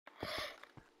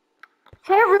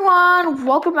Hey everyone,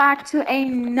 welcome back to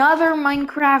another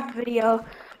Minecraft video.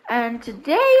 And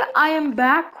today I am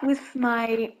back with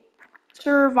my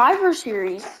Survivor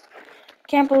series.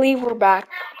 Can't believe we're back.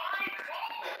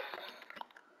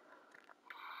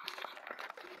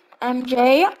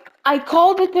 MJ, I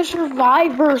called it the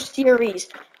Survivor series,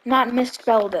 not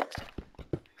misspelled it.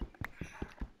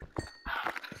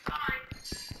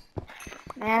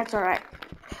 That's alright.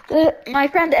 My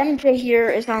friend MJ here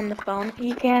is on the phone.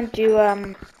 He can't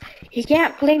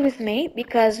play with me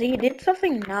because he did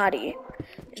something naughty.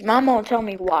 His mom won't tell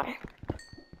me why.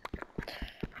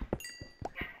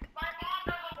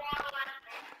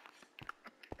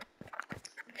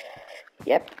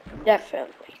 Yep,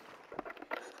 definitely.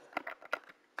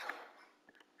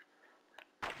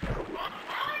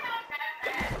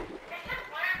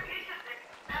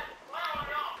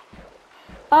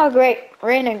 Oh, great.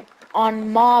 Raining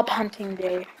on mob hunting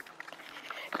day.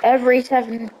 Every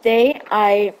seventh day,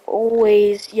 I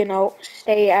always,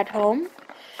 stay at home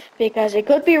because it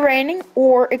could be raining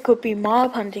or it could be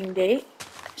mob hunting day.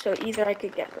 So either I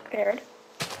could get prepared.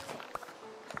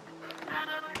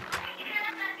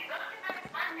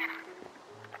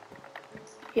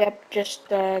 Yep, just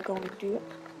going to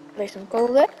play some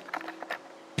Call of.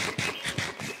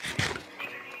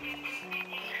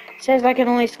 Says I can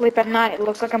only sleep at night. It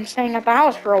looks like I'm staying at the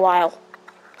house for a while.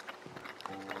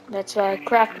 Let's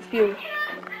craft a few.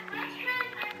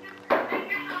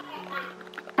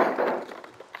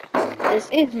 This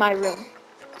is my room.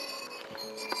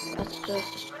 Let's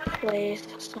just place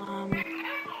some.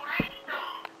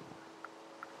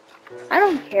 I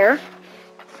don't care.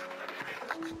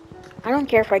 I don't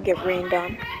care if I get rained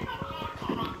on.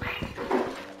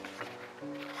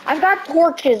 I've got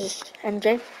torches,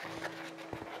 MJ.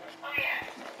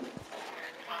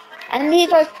 And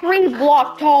these are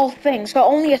 3-block tall things, so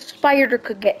only a spider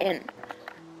could get in.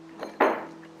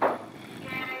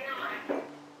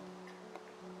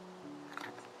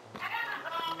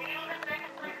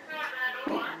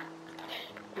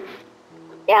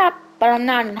 Yeah, but I'm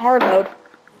not in hard mode.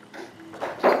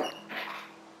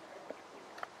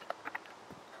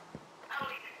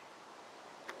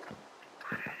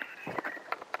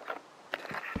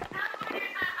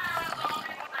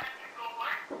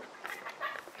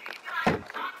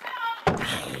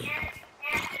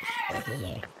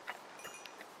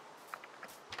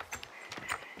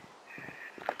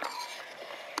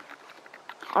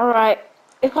 Alright,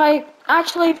 if I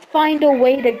actually find a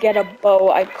way to get a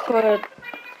bow, I could.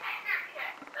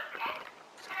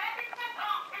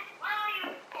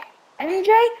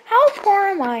 MJ, how far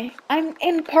am I? I'm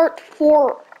in part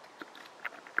 4.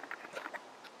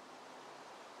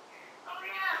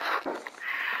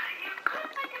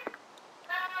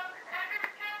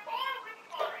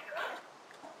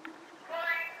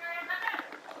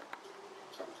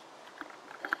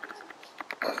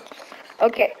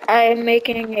 Okay, I'm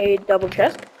making a double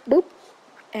chest. Boop.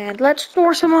 And let's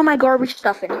store some of my garbage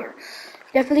stuff in here.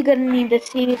 Definitely gonna need the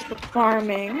seeds for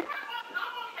farming.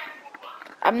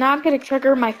 I'm not gonna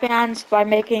trigger my fans by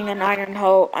making an iron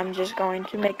hoe. I'm just going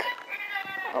to make.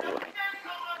 Oh,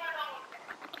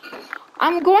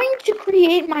 I'm going to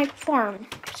create my farm.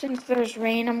 Since there's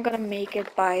rain, I'm gonna make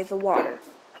it by the water.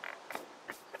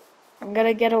 I'm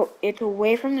gonna get it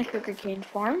away from the sugarcane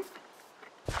farm.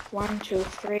 1, 2,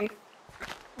 3.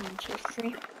 1, 2,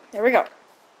 3. There we go.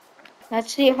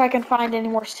 Let's see if I can find any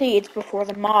more seeds before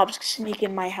the mobs sneak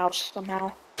in my house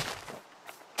somehow.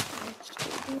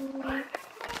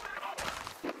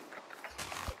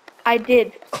 I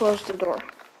did close the door.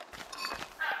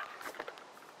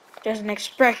 There's an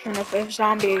expression of a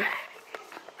zombie.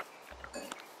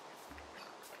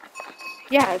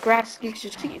 Yeah, grass gives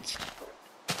you seeds.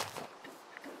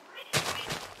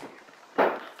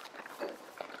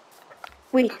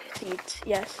 Wheat seeds,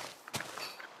 yes.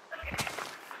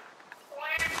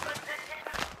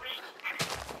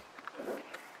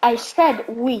 I said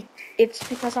wheat. It's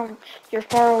because you're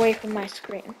far away from my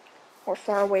screen. Or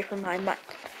far away from my mic.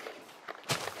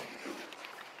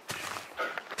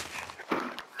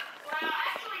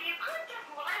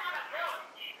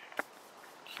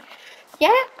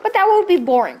 Yeah, but that would be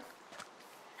boring.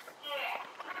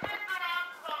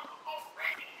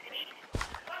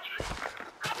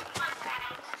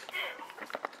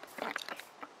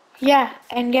 Yeah,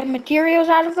 and get materials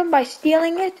out of them by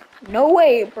stealing it? No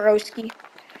way, broski.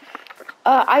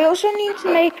 I also need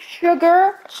to make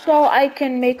sugar so I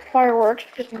can make fireworks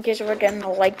just in case if I get an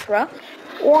Elytra.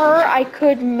 Or I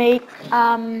could make,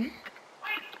 I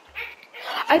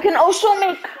can also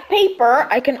make paper.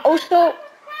 I can also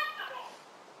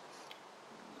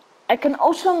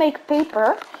make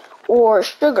paper. or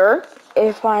sugar.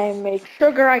 If I make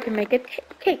sugar, I can make a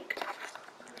cake.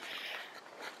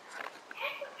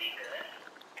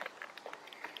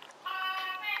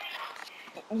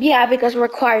 Yeah, because it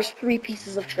requires 3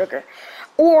 pieces of sugar.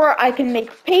 Or I can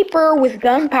make paper with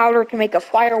gunpowder to make a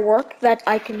firework that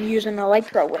I can use an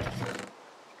electro with.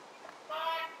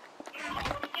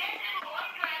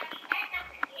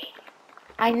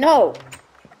 I know.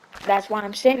 That's why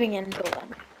I'm saving it until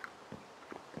then.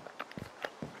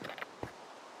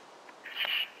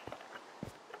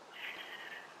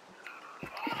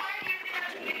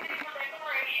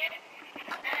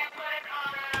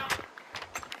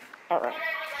 Alright.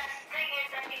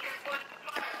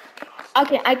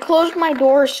 Okay, I closed my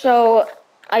door, so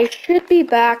I should be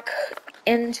back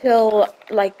until,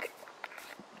 like,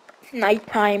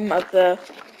 nighttime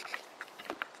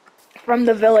from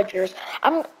the villagers.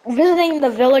 I'm visiting the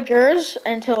villagers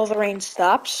until the rain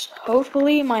stops.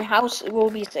 Hopefully my house will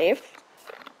be safe.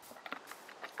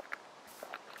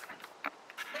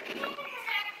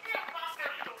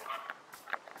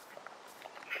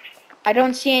 I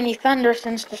don't see any thunder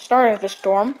since the start of the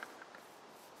storm.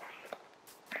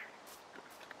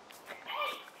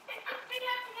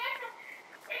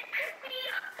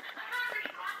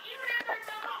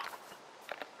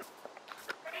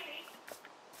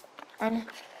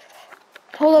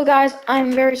 Hello guys,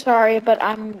 I'm very sorry, but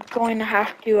I'm going to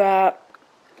have to,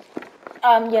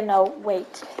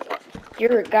 wait.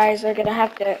 You guys are gonna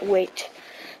have to wait.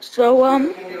 So, Or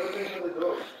maybe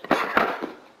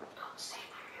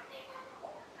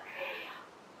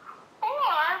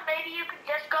you could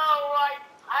just go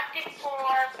hunting for.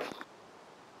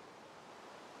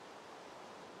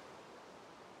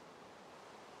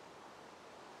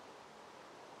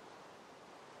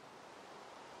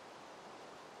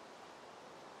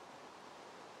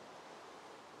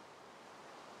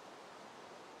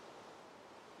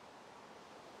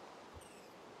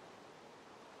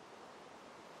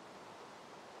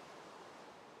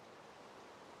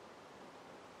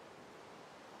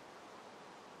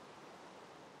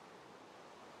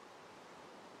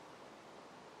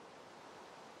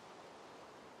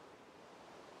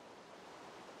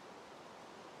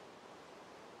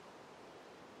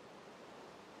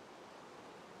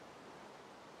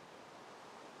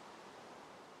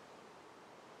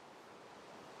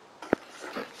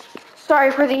 sorry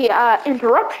for the,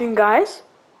 interruption, guys.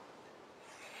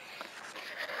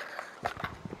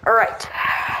 Alright.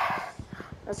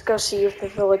 Let's go see if the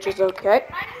village is okay.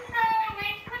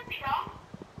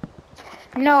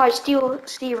 No, I still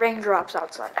see raindrops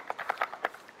outside.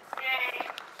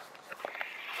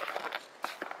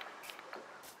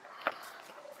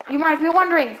 You might be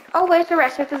wondering, oh, where's the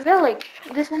rest of the village?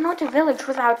 This is not a village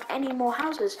without any more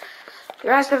houses. The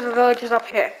rest of the village is up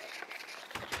here.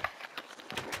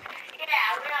 Yeah,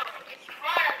 well, it's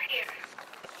right up here.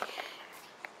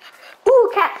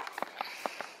 Ooh, cat!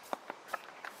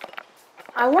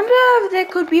 I wonder if there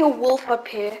could be a wolf up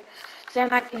here,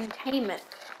 then I can tame it.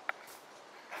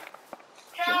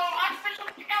 So, hunt for some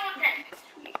skeletons.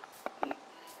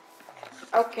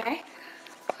 Okay.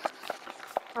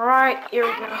 Alright, here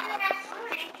we go.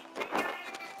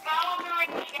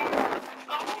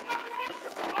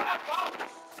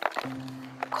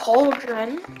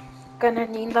 Cauldron. Gonna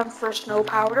need them for snow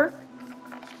powder.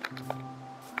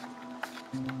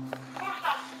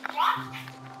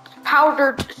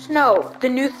 Powdered snow, the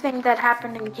new thing that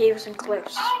happened in caves and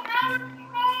cliffs. Oh, powdered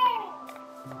snow!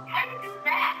 How do you do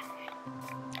that?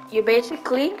 You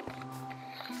basically...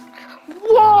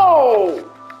 Whoa!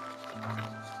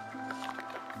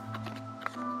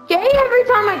 Yay, every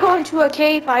time I go into a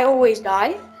cave, I always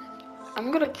die.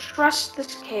 I'm gonna trust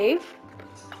this cave.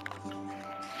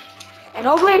 And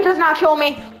hopefully it does not kill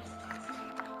me.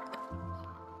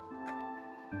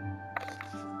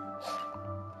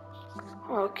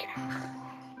 Okay.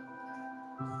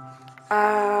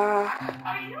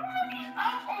 Are you looking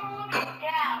up or looking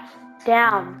down?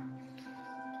 Down.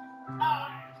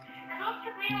 It looks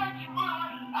to me like you were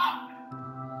looking up.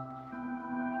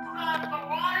 Because the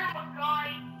water was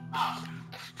going up.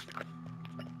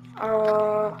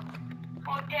 Or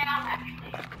down,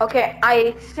 actually. Okay,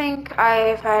 I think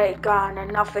I've had gotten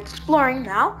enough exploring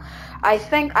now. I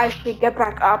think I should get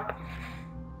back up.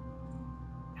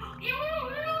 You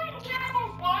were literally there for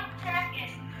 1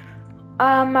 second.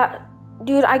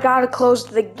 Dude, I gotta close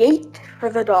the gate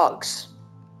for the dogs.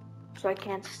 So I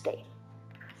can't stay.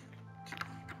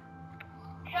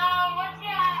 So, what's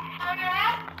how your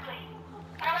house sleep?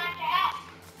 How about your house?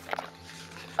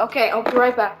 Okay, I'll be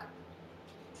right back.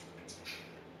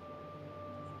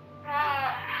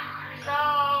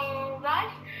 So, guys,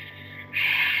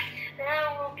 there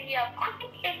will be a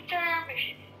quick intern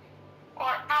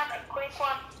make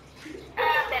one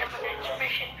bit of an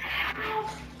intermission.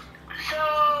 So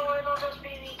it'll just be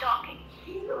me talking.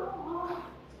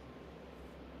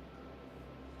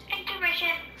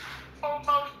 Intermission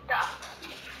almost done.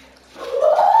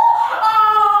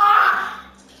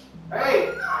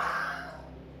 Hey!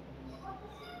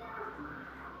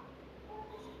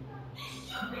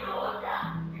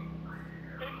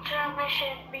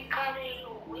 Intermission becoming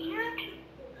weird.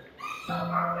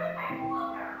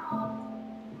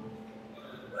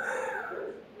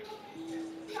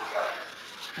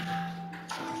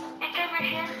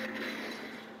 Intermission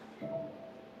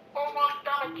almost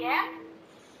done again.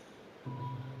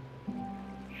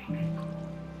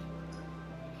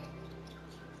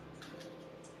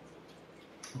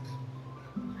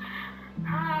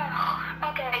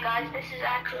 Okay, guys, this is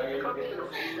actually going to be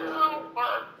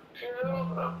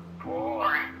super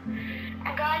boring.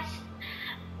 And guys,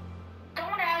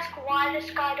 don't ask why this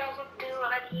guy doesn't do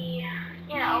any,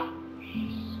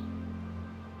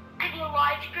 any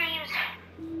live streams.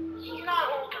 He's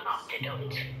not old enough to do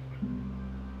it.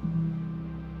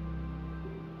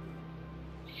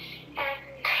 And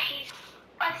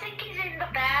I think he's in the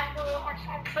bathroom or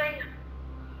something.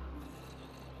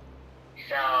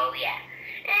 So, yeah,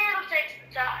 it'll take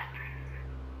some time.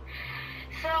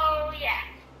 So, yeah.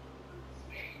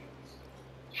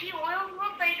 He will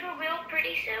make a reveal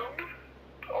pretty soon.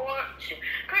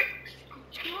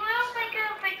 He will make a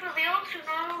fake reveal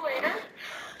sooner or later.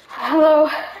 Hello.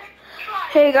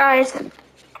 Hey guys.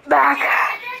 Back.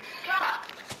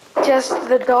 Just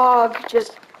the dog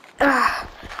just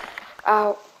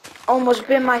almost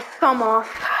bit my thumb off.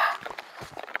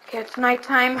 Okay, it's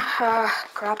nighttime.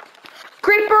 Crap.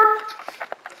 Creeper!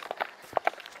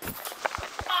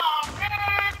 Oh,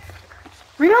 man.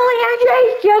 Really, MJ?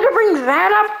 You had to bring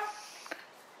that up?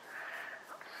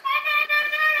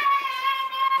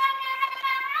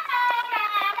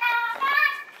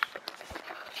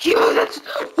 Yo,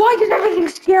 why does everything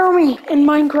scare me in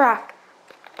Minecraft?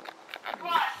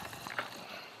 What?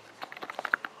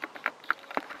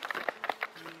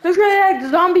 Looks like that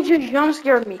zombie just jump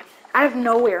scared me out of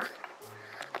nowhere.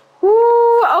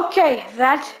 Ooh, okay,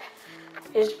 that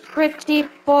is pretty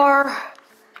far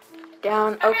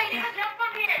down. Okay, Okay. you can jump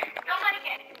from here. Don't like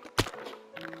it.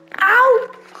 Ow!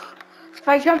 If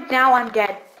I jump now, I'm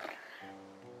dead.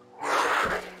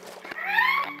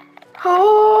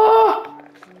 Oh!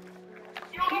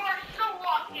 You are so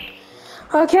lucky.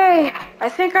 Okay, I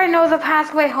think I know the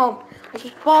pathway home. I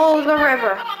just follow the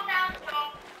river.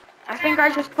 I think I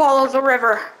just follow the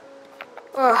river.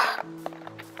 Ugh.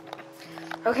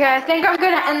 Okay, I think I'm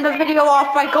gonna end the video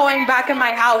off by going back in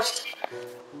my house.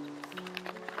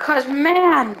 Cause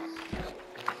man.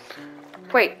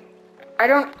 Wait, I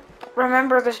don't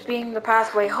remember this being the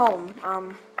pathway home.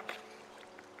 Oh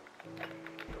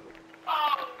no.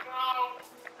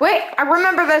 Wait, I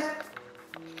remember this.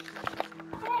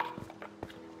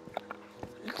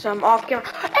 Some off camera.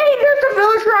 Hey, there's the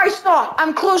villager I saw.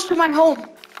 I'm close to my home.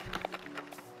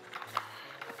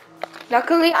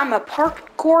 Luckily, I'm a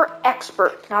parkour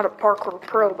expert. Not a parkour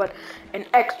pro, but an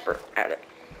expert at it.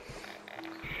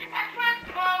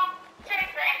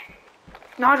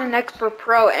 Not an expert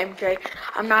pro, MJ.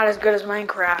 I'm not as good as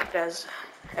Minecraft as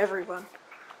everyone.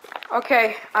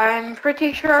 Okay, I'm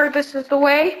pretty sure this is the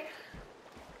way.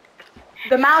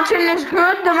 The mountain is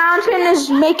good. The mountain is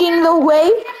making the way.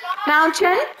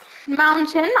 Mountain.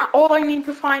 All I need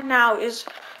to find now is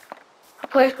a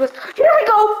place with... Here we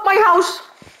go! My house!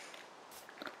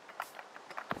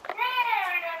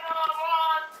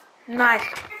 Nice.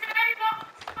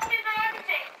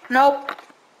 Nope.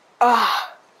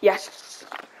 Ah, yes.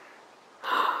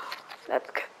 That's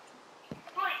good.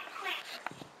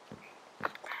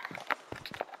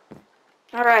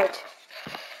 Alright.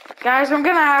 Guys, I'm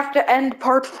gonna have to end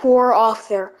part 4 off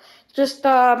there. Just,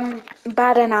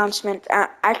 bad announcement.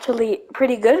 Actually,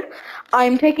 pretty good.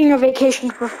 I'm taking a vacation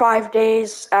for 5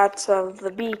 days at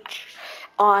the beach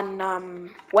on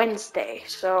Wednesday,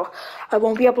 so I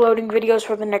won't be uploading videos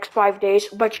for the next 5 days,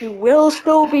 but you will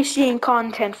still be seeing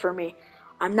content for me.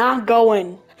 I'm not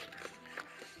going.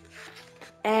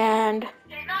 And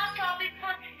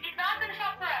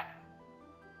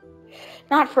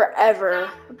not forever,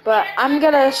 but I'm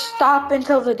gonna stop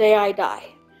until the day I die.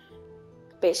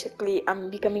 Basically, I'm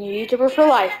becoming a YouTuber for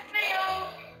life.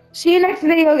 See you next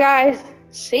video, guys.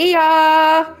 See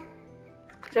ya.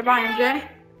 Say bye, MJ.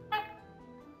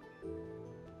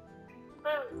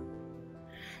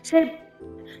 Say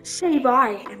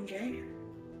bye, MJ.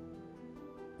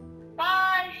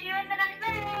 Bye. See you in the next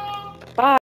video. Bye.